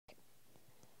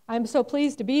I'm so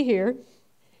pleased to be here,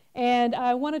 and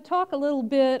I want to talk a little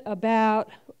bit about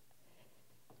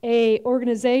an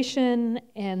organization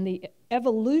and the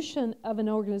evolution of an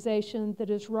organization that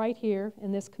is right here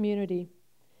in this community,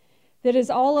 that is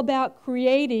all about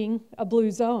creating a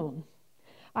blue zone.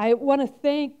 I want to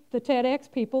thank the TEDx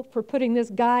people for putting this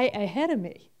guy ahead of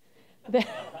me.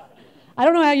 I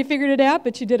don't know how you figured it out,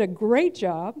 but you did a great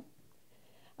job.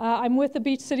 I'm with the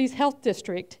Beach Cities Health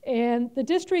District, and the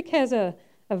district has a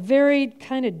very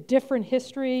kind of different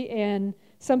history, and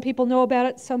some people know about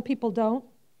it, some people don't.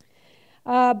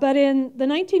 But in the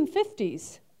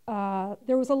 1950s,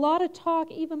 there was a lot of talk,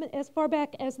 even as far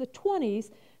back as the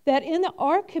 20s, that in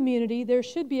our community there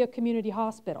should be a community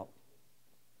hospital.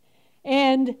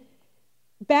 And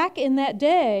back in that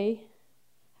day,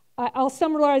 I'll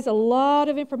summarize a lot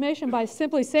of information by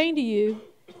simply saying to you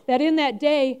that in that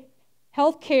day,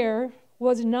 healthcare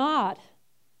was not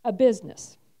a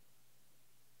business.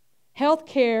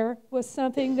 Healthcare was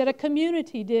something that a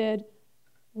community did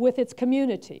with its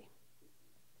community.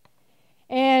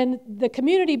 And the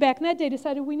community back in that day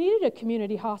decided we needed a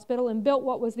community hospital and built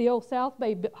what was the old South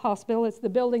Bay Hospital. It's the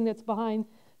building that's behind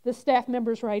the staff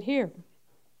members right here.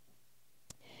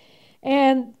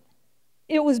 And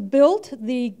it was built,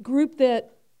 the group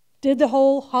that did the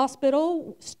whole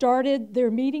hospital started their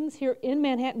meetings here in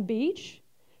Manhattan Beach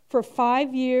for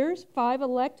 5 years. 5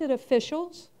 elected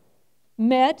officials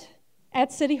met at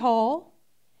City Hall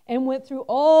and went through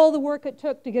all the work it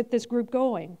took to get this group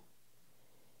going.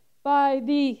 By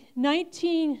the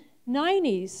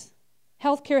 1990s,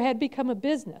 healthcare had become a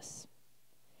business.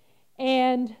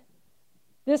 And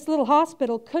this little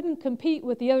hospital couldn't compete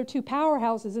with the other 2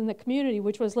 powerhouses in the community,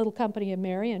 which was Little Company of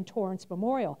Mary and Torrance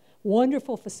Memorial.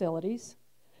 Wonderful facilities.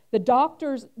 The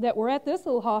doctors that were at this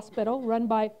little hospital, run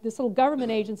by this little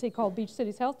government agency called Beach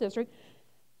Cities Health District,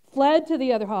 fled to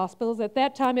the other hospitals. At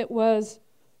that time it was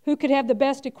who could have the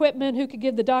best equipment, who could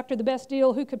give the doctor the best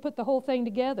deal, who could put the whole thing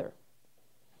together.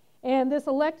 And this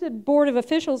elected board of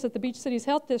officials at the Beach Cities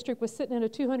Health District was sitting in a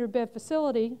 200-bed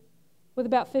facility with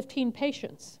about 15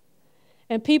 patients.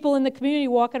 And people in the community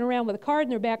walking around with a card in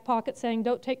their back pocket saying,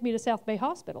 "Don't take me to South Bay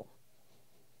Hospital."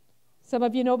 Some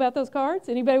of you know about those cards?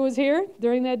 Anybody was here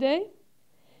during that day?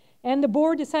 And the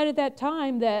board decided at that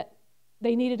time that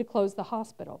they needed to close the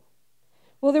hospital.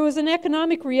 Well, there was an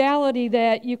economic reality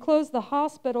that you close the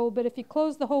hospital, but if you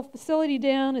close the whole facility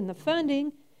down and the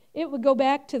funding, it would go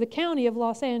back to the county of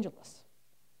Los Angeles.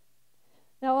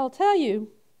 Now, I'll tell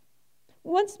you,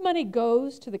 once money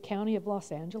goes to the county of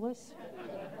Los Angeles,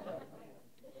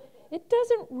 it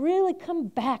doesn't really come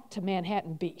back to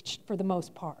Manhattan Beach for the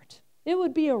most part. It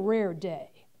would be a rare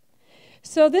day.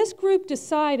 So this group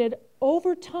decided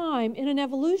over time, in an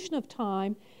evolution of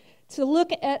time, to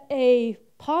look at a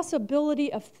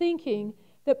possibility of thinking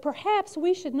that perhaps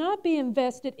we should not be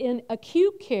invested in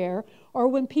acute care or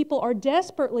when people are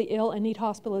desperately ill and need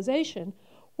hospitalization.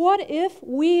 What if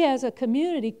we as a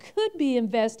community could be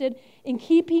invested in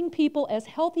keeping people as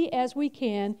healthy as we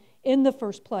can in the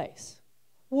first place?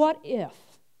 What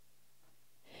if?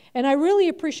 And I really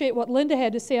appreciate what Linda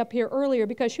had to say up here earlier,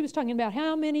 because she was talking about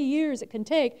how many years it can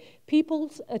take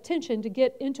people's attention to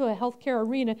get into a healthcare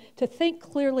arena to think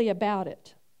clearly about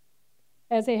it,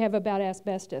 as they have about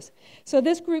asbestos. So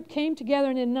this group came together,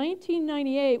 and in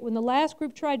 1998, when the last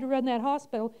group tried to run that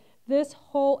hospital, this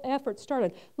whole effort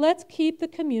started. Let's keep the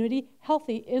community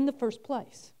healthy in the first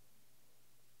place.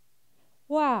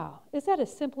 Wow, is that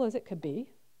as simple as it could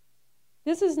be?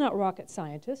 This is not rocket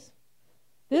scientists.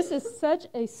 This is such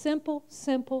a simple,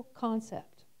 simple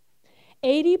concept.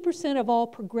 80% of all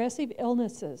progressive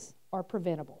illnesses are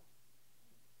preventable.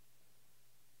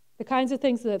 The kinds of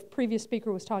things the previous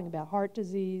speaker was talking about, heart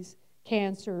disease,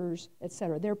 cancers,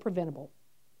 etc., they're preventable.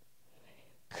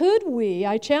 Could we,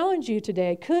 I challenge you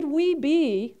today, could we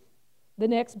be the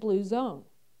next blue zone?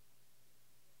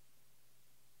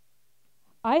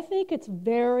 I think it's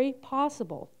very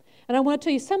possible. And I want to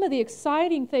tell you some of the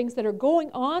exciting things that are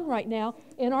going on right now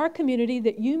in our community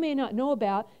that you may not know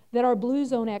about that are blue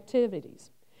zone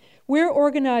activities. We're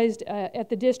organized at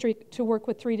the district to work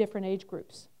with 3 different age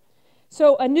groups.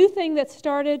 So a new thing that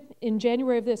started in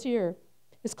January of this year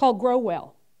is called Grow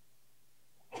Well.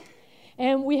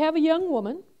 And we have a young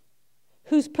woman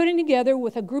who's putting together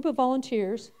with a group of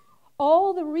volunteers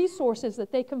all the resources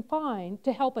that they can find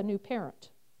to help a new parent.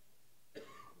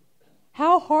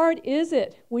 How hard is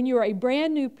it when you're a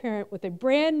brand new parent with a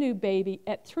brand new baby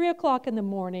at 3 o'clock in the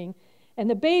morning and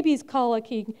the baby's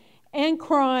colicking and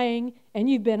crying and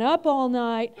you've been up all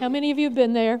night? How many of you have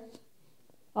been there?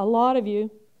 A lot of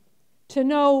you. To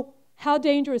know how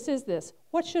dangerous is this?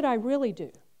 What should I really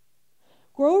do?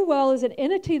 Grow Well is an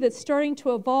entity that's starting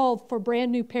to evolve for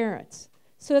brand new parents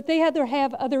so that they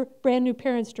have other brand new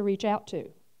parents to reach out to.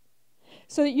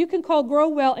 So that you can call Grow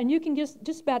Well and you can get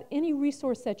just about any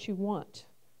resource that you want.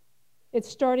 It's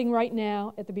starting right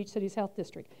now at the Beach Cities Health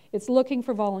District. It's looking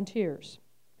for volunteers.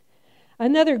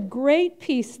 Another great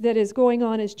piece that is going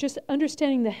on is just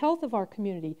understanding the health of our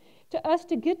community. To us,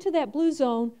 to get to that blue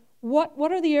zone, what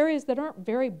are the areas that aren't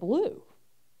very blue?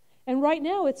 And right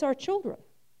now, it's our children.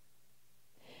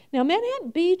 Now,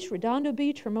 Manhattan Beach, Redondo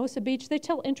Beach, Hermosa Beach, they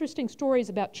tell interesting stories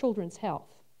about children's health.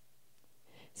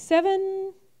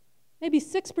 6%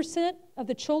 of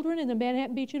the children in the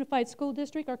Manhattan Beach Unified School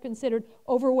District are considered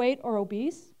overweight or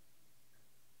obese.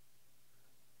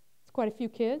 It's quite a few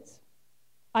kids.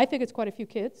 I think it's quite a few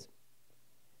kids.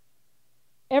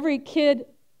 Every kid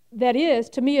that is,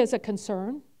 to me, is a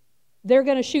concern. They're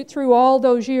going to shoot through all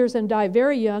those years and die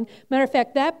very young. Matter of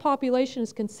fact, that population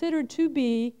is considered to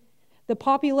be the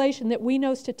population that we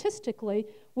know statistically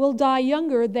will die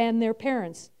younger than their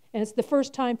parents. And it's the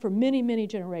first time for many, many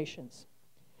generations.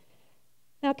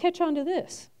 Now catch on to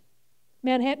this.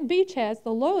 Manhattan Beach has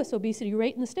the lowest obesity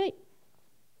rate in the state.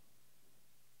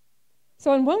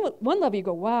 So on one level you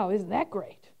go, wow, isn't that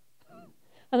great?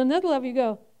 On another level you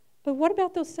go, but what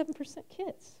about those 7%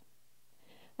 kids?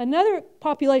 Another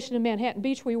population in Manhattan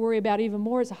Beach we worry about even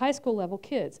more is the high school level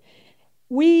kids.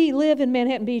 We live in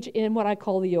Manhattan Beach in what I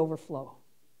call the overflow.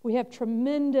 We have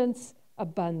tremendous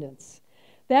abundance.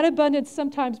 That abundance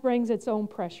sometimes brings its own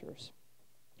pressures.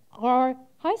 Our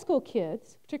high school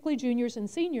kids, particularly juniors and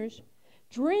seniors,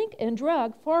 drink and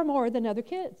drug far more than other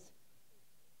kids.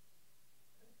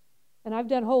 And I've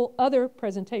done whole other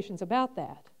presentations about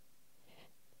that.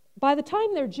 By the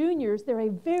time they're juniors, they're a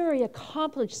very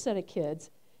accomplished set of kids.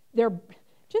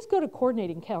 Just go to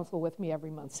coordinating council with me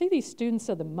every month. See these students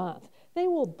of the month. They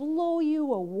will blow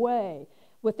you away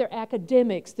with their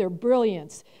academics, their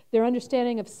brilliance, their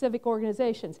understanding of civic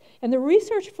organizations. And the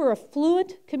research for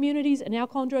affluent communities and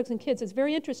alcohol and drugs and kids is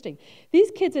very interesting.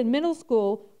 These kids in middle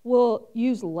school will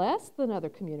use less than other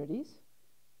communities.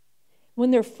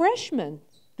 When they're freshmen,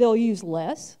 they'll use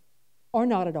less or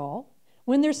not at all.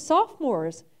 When they're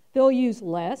sophomores, they'll use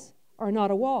less or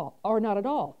not at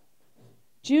all.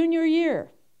 Junior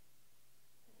year,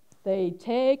 they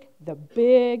take the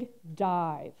big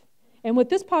dive. And with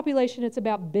this population, it's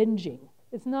about binging.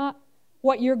 It's not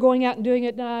what you're going out and doing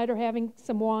at night or having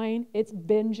some wine. It's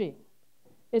binging.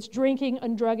 It's drinking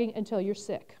and drugging until you're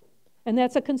sick. And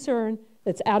that's a concern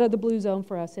that's out of the blue zone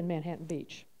for us in Manhattan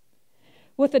Beach.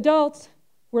 With adults,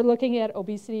 we're looking at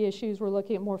obesity issues. We're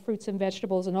looking at more fruits and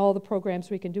vegetables and all the programs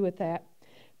we can do with that.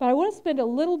 But I want to spend a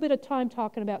little bit of time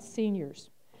talking about seniors.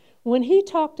 When he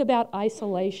talked about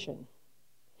isolation,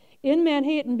 in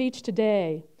Manhattan Beach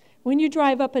today, when you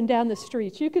drive up and down the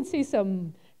streets, you can see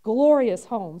some glorious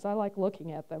homes. I like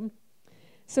looking at them.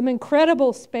 Some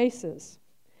incredible spaces.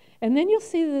 And then you'll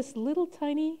see this little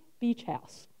tiny beach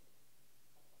house,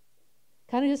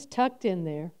 kind of just tucked in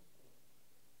there.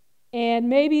 And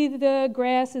maybe the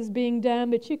grass is being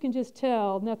done, but you can just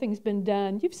tell nothing's been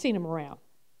done. You've seen them around.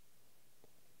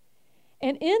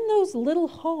 And in those little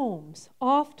homes,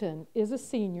 often is a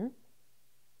senior.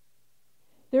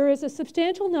 There is a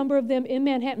substantial number of them in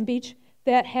Manhattan Beach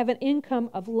that have an income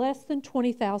of less than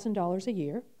 $20,000 a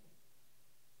year.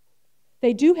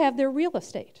 They do have their real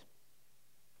estate.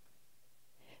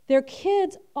 Their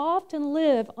kids often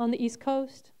live on the East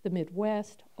Coast, the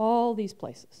Midwest, all these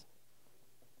places.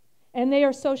 And they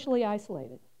are socially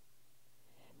isolated.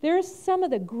 There's some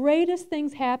of the greatest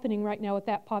things happening right now with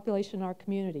that population in our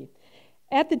community.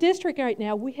 At the district right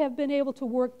now, we have been able to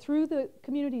work through the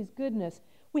community's goodness.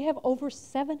 We have over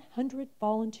 700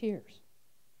 volunteers.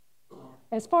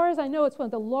 As far as I know, it's one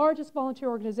of the largest volunteer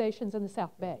organizations in the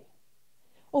South Bay.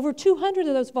 Over 200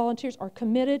 of those volunteers are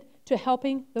committed to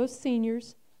helping those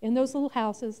seniors in those little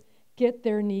houses get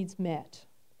their needs met.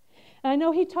 And I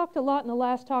know he talked a lot in the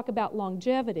last talk about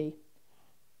longevity.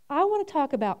 I want to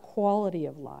talk about quality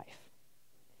of life.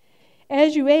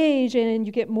 As you age and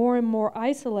you get more and more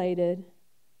isolated,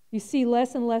 you see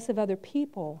less and less of other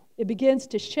people. It begins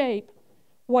to shape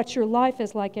what your life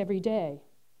is like every day.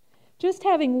 Just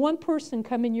having one person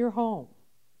come in your home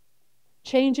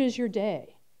changes your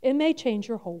day. It may change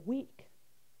your whole week.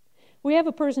 We have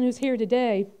a person who's here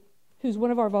today who's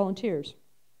one of our volunteers.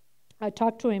 I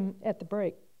talked to him at the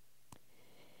break.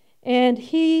 And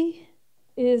he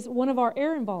is one of our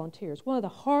errand volunteers. One of the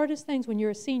hardest things when you're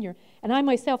a senior, and I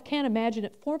myself can't imagine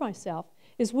it for myself,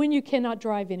 is when you cannot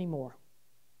drive anymore.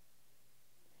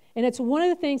 And it's one of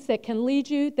the things that can lead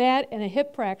you, that and a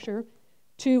hip fracture,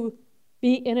 to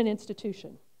be in an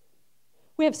institution.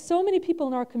 We have so many people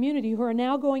in our community who are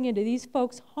now going into these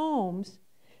folks' homes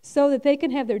so that they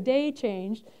can have their day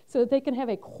changed, so that they can have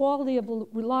a quality of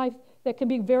life that can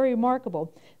be very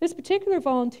remarkable. This particular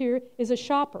volunteer is a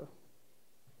shopper.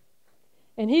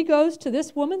 And he goes to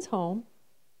this woman's home,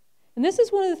 and this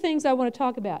is one of the things I want to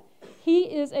talk about. He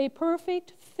is a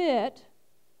perfect fit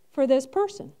for this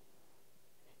person.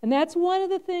 And that's one of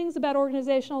the things about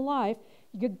organizational life.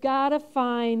 You've got to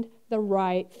find the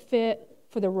right fit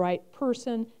for the right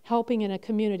person helping in a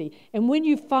community. And when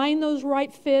you find those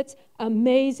right fits,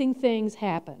 amazing things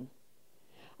happen.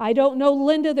 I don't know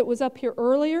Linda that was up here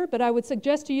earlier, but I would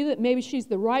suggest to you that maybe she's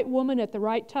the right woman at the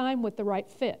right time with the right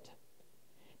fit.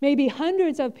 Maybe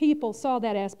hundreds of people saw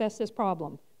that asbestos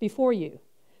problem before you,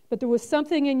 but there was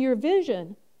something in your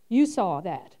vision, you saw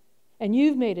that, and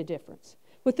you've made a difference.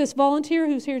 With this volunteer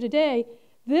who's here today,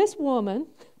 this woman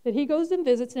that he goes and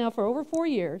visits now for over 4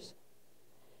 years,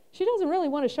 she doesn't really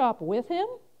want to shop with him.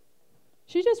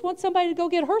 She just wants somebody to go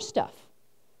get her stuff.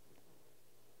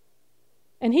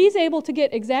 And he's able to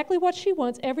get exactly what she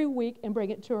wants every week and bring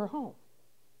it to her home.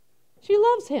 She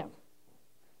loves him.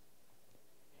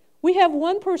 We have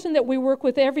one person that we work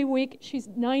with every week. She's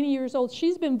 90 years old.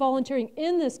 She's been volunteering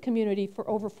in this community for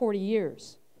over 40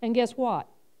 years. And guess what?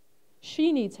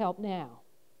 She needs help now.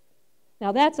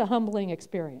 Now that's a humbling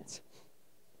experience.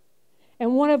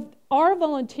 And one of our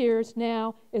volunteers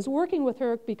now is working with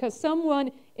her because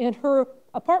someone in her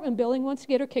apartment building wants to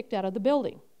get her kicked out of the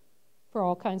building for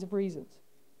all kinds of reasons.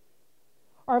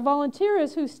 Our volunteer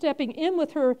is who's stepping in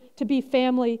with her to be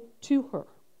family to her.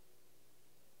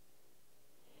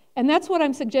 And that's what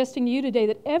I'm suggesting to you today,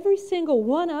 that every single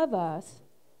one of us,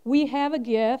 we have a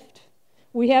gift,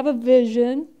 we have a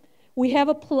vision, we have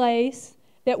a place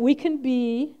that we can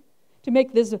be to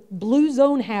make this blue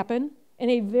zone happen in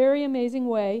a very amazing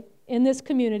way in this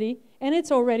community, and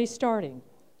it's already starting.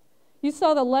 You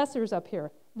saw the lessers up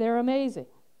here. They're amazing.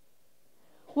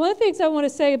 One of the things I want to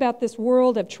say about this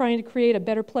world of trying to create a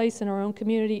better place in our own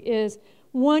community is,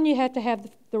 one, you have to have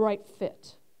the right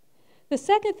fit. The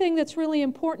second thing that's really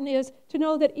important is to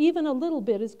know that even a little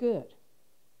bit is good.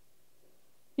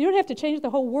 You don't have to change the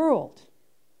whole world.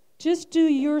 Just do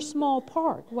your small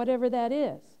part, whatever that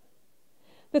is.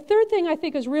 The third thing I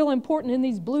think is real important in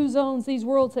these blue zones, these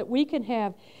worlds that we can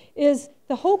have, is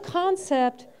the whole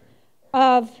concept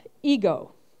of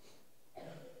ego.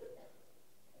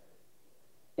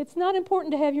 It's not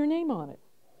important to have your name on it.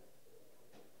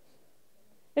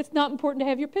 It's not important to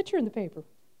have your picture in the paper.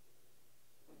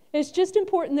 It's just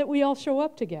important that we all show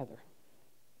up together.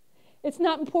 It's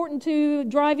not important to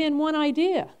drive in one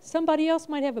idea. Somebody else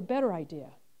might have a better idea.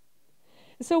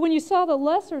 So when you saw the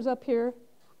lessers up here,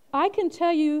 I can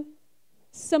tell you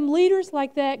some leaders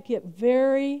like that get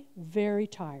very, very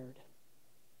tired.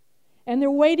 And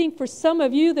they're waiting for some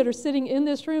of you that are sitting in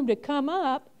this room to come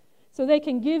up so they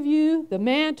can give you the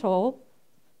mantle,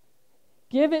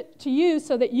 give it to you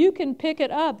so that you can pick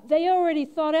it up. They already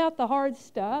thought out the hard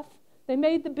stuff. They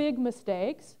made the big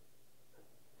mistakes.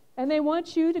 And they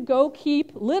want you to go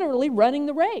keep literally running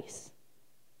the race.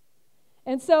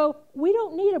 And so we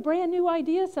don't need a brand new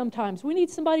idea sometimes. We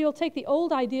need somebody who will take the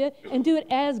old idea and do it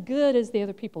as good as the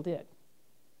other people did.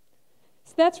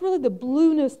 So that's really the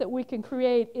blueness that we can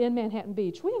create in Manhattan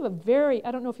Beach. We have a very,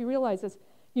 I don't know if you realize this,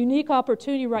 unique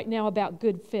opportunity right now about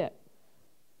good fit.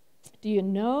 Do you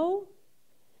know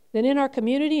that in our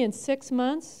community in 6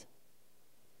 months,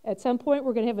 at some point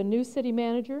we're going to have a new city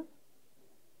manager,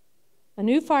 a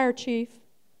new fire chief,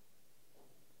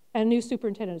 and a new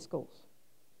superintendent of schools?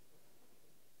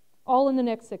 All in the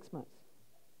next 6 months.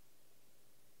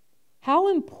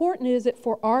 How important is it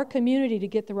for our community to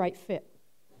get the right fit?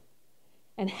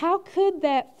 And how could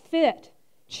that fit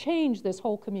change this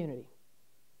whole community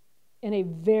in a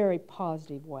very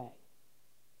positive way?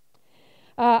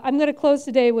 I'm going to close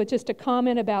today with just a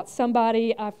comment about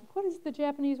somebody. What is the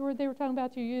Japanese word they were talking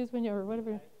about you use when you're,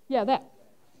 whatever? Yeah, that.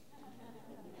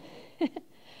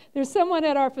 There's someone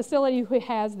at our facility who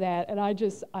has that, and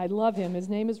I love him. His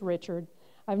name is Richard.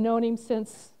 I've known him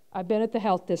since I've been at the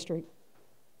health district.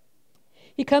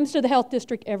 He comes to the health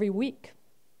district every week.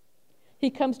 He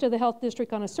comes to the health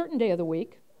district on a certain day of the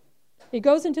week. He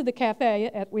goes into the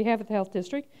cafe we have at the health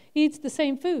district. He eats the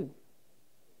same food.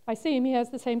 I see him, he has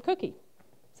the same cookie.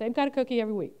 Same kind of cookie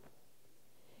every week.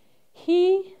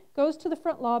 He goes to the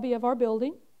front lobby of our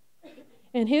building,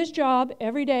 and his job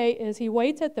every day is he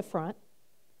waits at the front,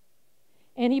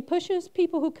 and he pushes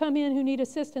people who come in who need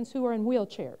assistance who are in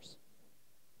wheelchairs.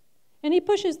 And he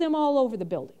pushes them all over the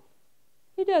building.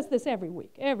 He does this every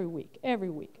week, every week, every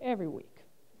week, every week.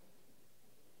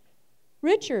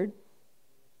 Richard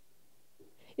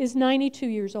is 92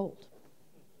 years old.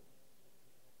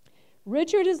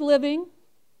 Richard is living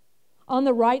on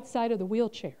the right side of the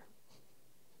wheelchair.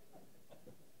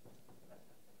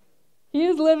 He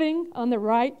is living on the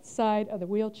right side of the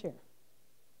wheelchair.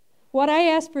 What I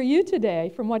ask for you today,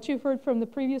 from what you've heard from the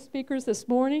previous speakers this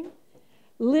morning,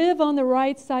 live on the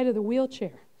right side of the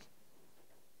wheelchair.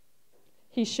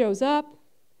 He shows up,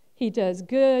 he does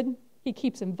good, he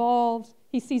keeps involved,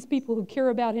 he sees people who care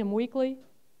about him weekly.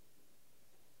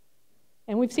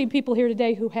 And we've seen people here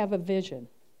today who have a vision.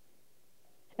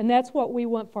 And that's what we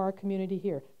want for our community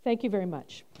here. Thank you very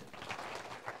much.